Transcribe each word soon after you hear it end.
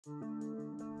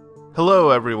Hello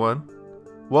everyone,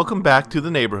 welcome back to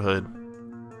the neighborhood.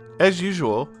 As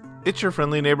usual, it's your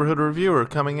friendly neighborhood reviewer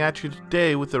coming at you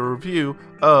today with a review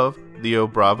of the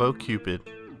oBravo Cupid.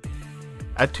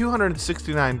 At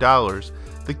 $269,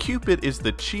 the Cupid is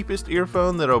the cheapest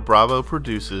earphone that oBravo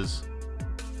produces.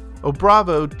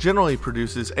 oBravo generally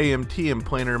produces AMT and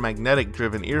planar magnetic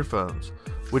driven earphones,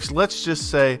 which let's just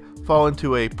say fall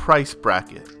into a price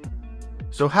bracket.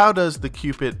 So how does the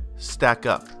Cupid stack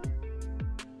up?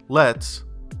 Let's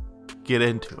get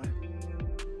into it.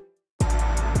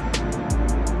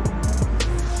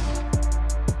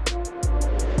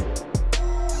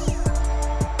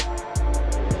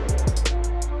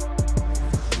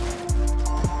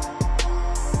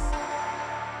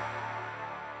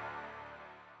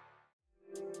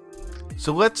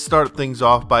 So let's start things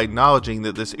off by acknowledging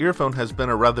that this earphone has been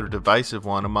a rather divisive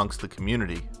one amongst the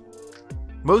community.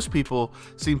 Most people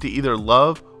seem to either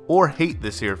love or hate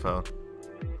this earphone,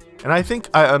 and I think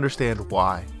I understand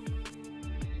why.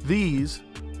 These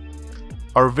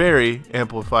are very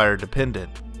amplifier dependent.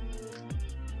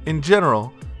 In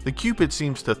general, the Cupid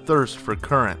seems to thirst for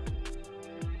current.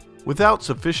 Without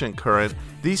sufficient current,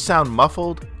 these sound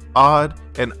muffled, odd,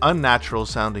 and unnatural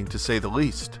sounding to say the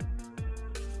least.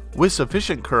 With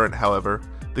sufficient current, however,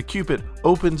 the Cupid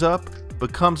opens up,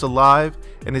 becomes alive,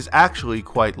 and is actually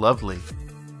quite lovely.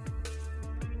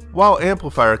 While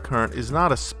amplifier current is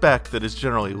not a spec that is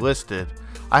generally listed,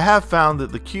 I have found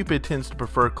that the Cupid tends to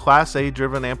prefer Class A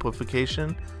driven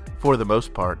amplification for the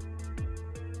most part.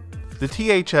 The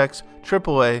THX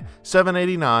AAA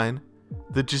 789,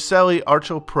 the Gisele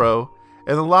Archel Pro,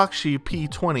 and the Lakshmi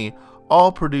P20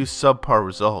 all produce subpar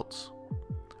results,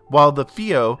 while the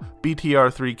FIO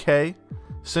BTR3K,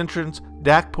 Centron's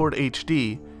DAC-Port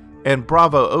HD, and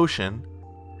Bravo Ocean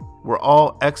were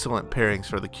all excellent pairings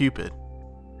for the Cupid.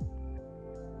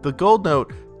 The Gold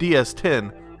Note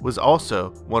DS10 was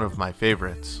also one of my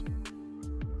favorites.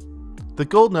 The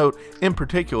Gold Note in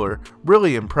particular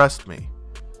really impressed me,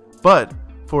 but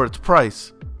for its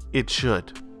price, it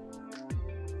should.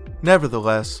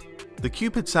 Nevertheless, the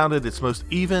Cupid sounded its most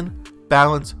even,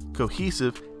 balanced,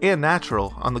 cohesive, and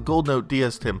natural on the Gold Note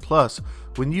DS10 Plus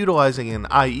when utilizing an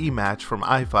IE match from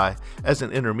iFi as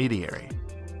an intermediary.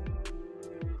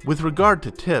 With regard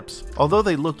to tips, although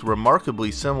they looked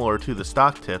remarkably similar to the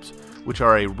stock tips, which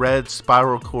are a red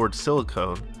spiral cord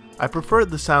silicone, I preferred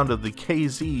the sound of the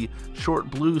KZ short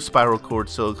blue spiral cord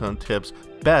silicone tips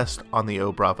best on the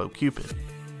oBravo Cupid.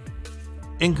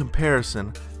 In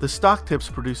comparison, the stock tips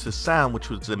produced a sound which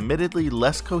was admittedly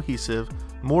less cohesive,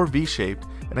 more V-shaped,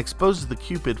 and exposes the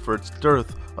Cupid for its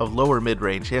dearth of lower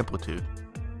mid-range amplitude.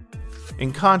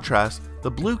 In contrast,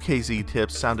 the blue KZ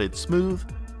tips sounded smooth,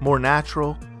 more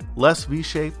natural, less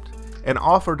V-shaped, and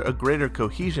offered a greater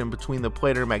cohesion between the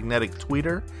planar magnetic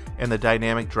tweeter and the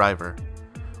dynamic driver,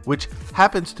 which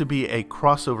happens to be a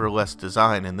crossover-less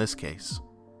design in this case.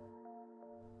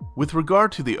 With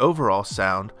regard to the overall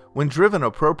sound, when driven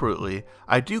appropriately,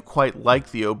 I do quite like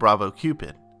the oBravo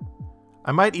Cupid.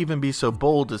 I might even be so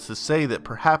bold as to say that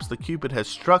perhaps the Cupid has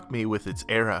struck me with its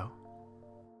arrow.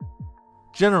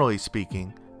 Generally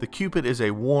speaking, the Cupid is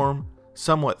a warm,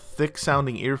 somewhat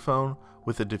thick-sounding earphone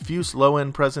with a diffuse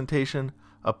low-end presentation,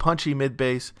 a punchy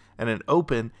mid-bass, and an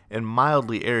open and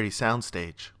mildly airy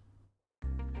soundstage.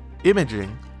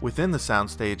 Imaging within the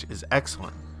soundstage is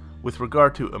excellent, with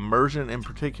regard to immersion in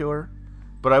particular,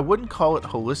 but I wouldn't call it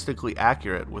holistically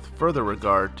accurate with further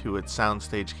regard to its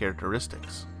soundstage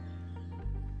characteristics.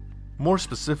 More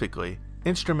specifically,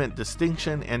 instrument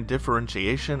distinction and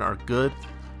differentiation are good,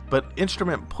 but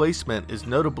instrument placement is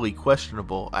notably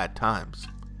questionable at times.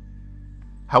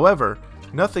 However,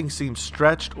 nothing seems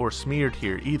stretched or smeared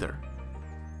here either.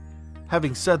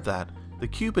 Having said that, the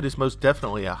Cupid is most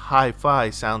definitely a hi-fi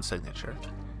sound signature,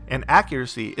 and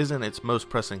accuracy isn't its most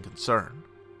pressing concern.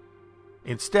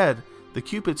 Instead, the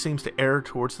Cupid seems to err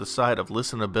towards the side of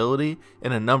listenability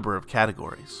in a number of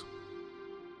categories.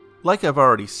 Like I've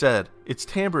already said, its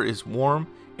timbre is warm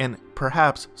and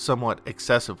perhaps somewhat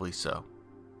excessively so.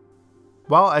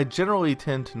 While I generally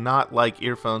tend to not like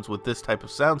earphones with this type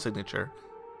of sound signature,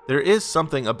 there is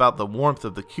something about the warmth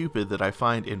of the Cupid that I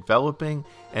find enveloping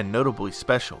and notably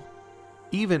special,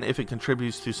 even if it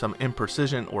contributes to some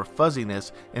imprecision or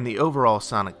fuzziness in the overall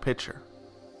sonic picture.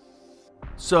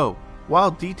 So,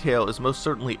 while detail is most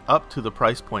certainly up to the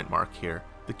price point mark here,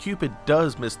 the Cupid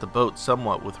does miss the boat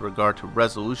somewhat with regard to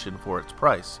resolution for its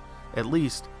price, at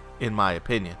least in my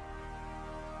opinion.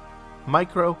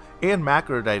 Micro and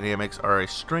macro dynamics are a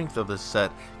strength of this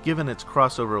set given its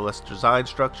crossover-less design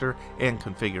structure and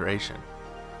configuration,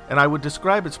 and I would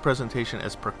describe its presentation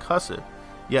as percussive,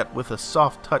 yet with a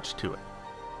soft touch to it.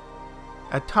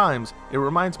 At times, it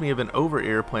reminds me of an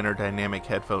over-ear planar dynamic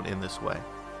headphone in this way.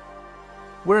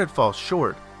 Where it falls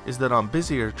short is that on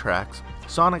busier tracks,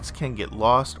 sonics can get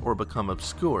lost or become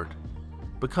obscured,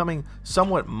 becoming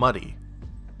somewhat muddy.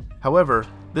 However,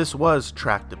 this was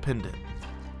track dependent.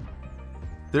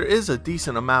 There is a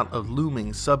decent amount of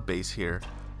looming sub-bass here,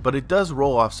 but it does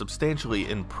roll off substantially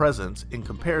in presence in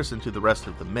comparison to the rest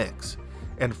of the mix,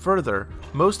 and further,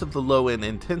 most of the low-end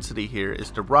intensity here is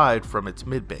derived from its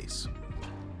mid-bass.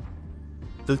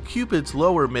 The Cupid's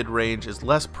lower mid-range is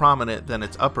less prominent than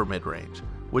its upper mid-range,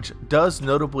 which does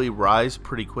notably rise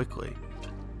pretty quickly.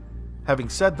 Having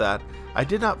said that, I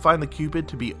did not find the Cupid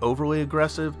to be overly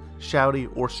aggressive, shouty,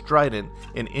 or strident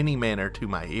in any manner to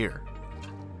my ear.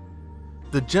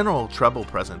 The general treble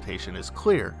presentation is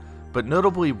clear, but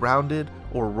notably rounded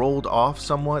or rolled off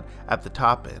somewhat at the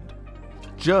top end,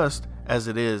 just as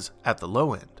it is at the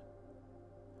low end.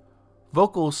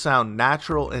 Vocals sound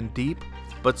natural and deep,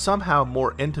 but somehow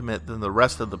more intimate than the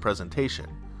rest of the presentation,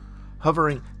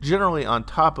 hovering generally on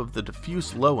top of the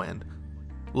diffuse low end,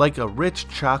 like a rich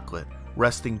chocolate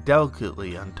resting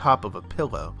delicately on top of a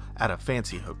pillow at a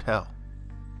fancy hotel.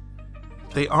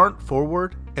 They aren't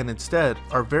forward and instead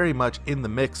are very much in the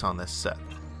mix on this set,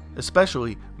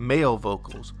 especially male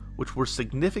vocals, which were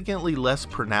significantly less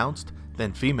pronounced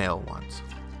than female ones.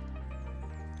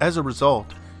 As a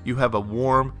result, you have a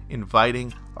warm,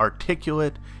 inviting,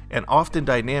 articulate, and often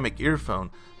dynamic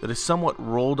earphone that is somewhat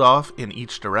rolled off in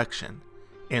each direction,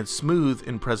 and smooth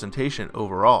in presentation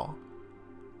overall,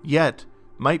 yet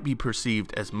might be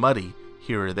perceived as muddy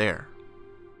here or there.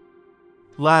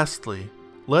 Lastly,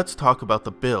 let's talk about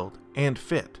the build and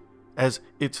fit, as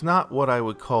it's not what I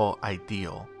would call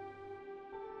ideal.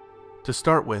 To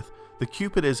start with, the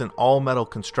Cupid is an all-metal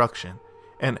construction,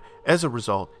 and as a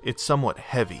result, it's somewhat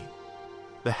heavy.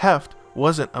 The heft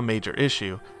wasn't a major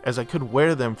issue, as I could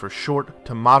wear them for short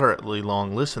to moderately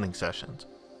long listening sessions,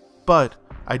 but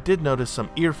I did notice some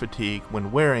ear fatigue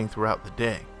when wearing throughout the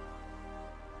day.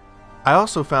 I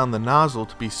also found the nozzle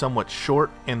to be somewhat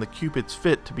short and the Cupid's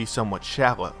fit to be somewhat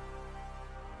shallow.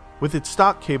 With its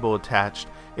stock cable attached,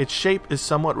 its shape is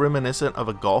somewhat reminiscent of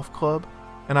a golf club,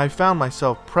 and I found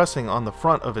myself pressing on the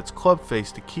front of its club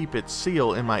face to keep its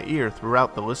seal in my ear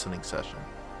throughout the listening session.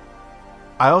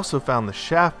 I also found the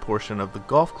shaft portion of the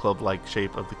golf club-like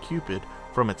shape of the Cupid,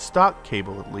 from its stock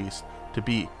cable at least, to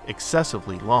be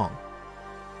excessively long.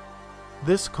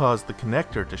 This caused the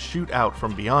connector to shoot out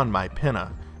from beyond my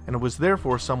pinna, and it was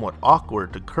therefore somewhat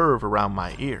awkward to curve around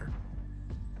my ear.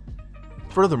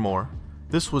 Furthermore,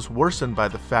 this was worsened by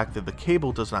the fact that the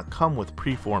cable does not come with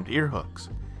preformed ear hooks,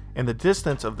 and the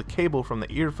distance of the cable from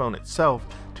the earphone itself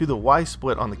to the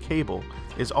Y-split on the cable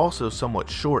is also somewhat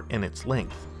short in its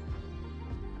length.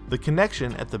 The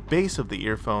connection at the base of the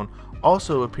earphone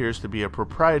also appears to be a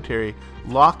proprietary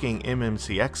locking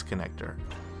MMCX connector,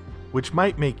 which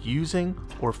might make using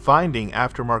or finding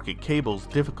aftermarket cables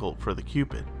difficult for the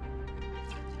Cupid.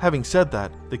 Having said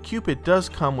that, the Cupid does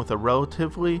come with a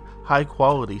relatively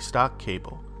high-quality stock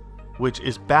cable, which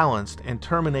is balanced and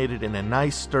terminated in a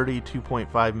nice sturdy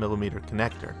 2.5mm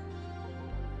connector.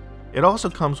 It also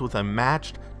comes with a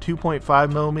matched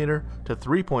 2.5mm to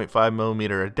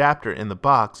 3.5mm adapter in the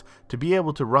box to be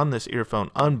able to run this earphone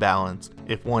unbalanced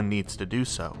if one needs to do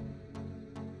so.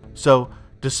 So,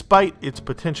 despite its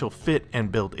potential fit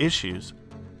and build issues,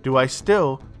 do I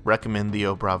still recommend the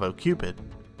oBravo Cupid?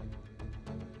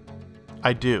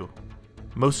 I do,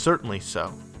 most certainly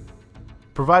so,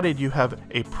 provided you have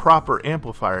a proper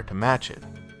amplifier to match it.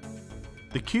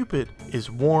 The Cupid is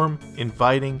warm,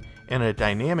 inviting, and a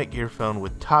dynamic earphone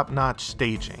with top-notch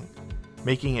staging,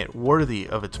 making it worthy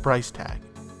of its price tag.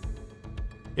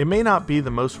 It may not be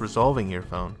the most resolving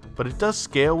earphone, but it does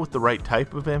scale with the right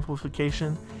type of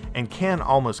amplification and can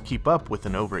almost keep up with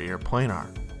an over-ear planar.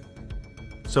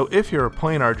 So if you're a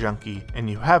planar junkie and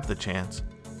you have the chance,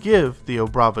 give the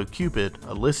oBravo Cupid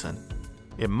a listen.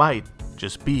 It might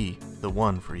just be the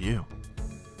one for you.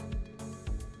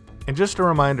 And just a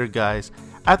reminder guys,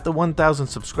 at the 1,000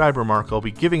 subscriber mark I'll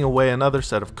be giving away another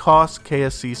set of COS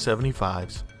KSC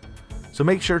 75s. So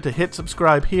make sure to hit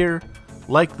subscribe here,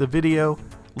 like the video,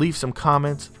 leave some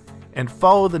comments, and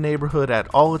follow the neighborhood at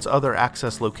all its other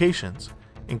access locations,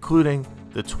 including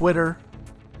the Twitter,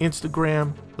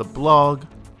 Instagram, the blog,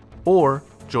 or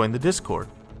join the Discord.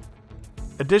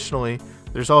 Additionally,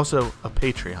 there's also a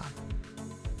Patreon.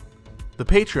 The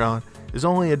Patreon is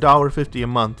only $1.50 a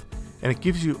month, and it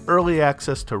gives you early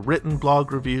access to written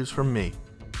blog reviews from me.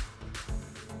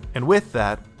 And with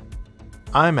that,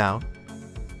 I'm out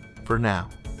for now.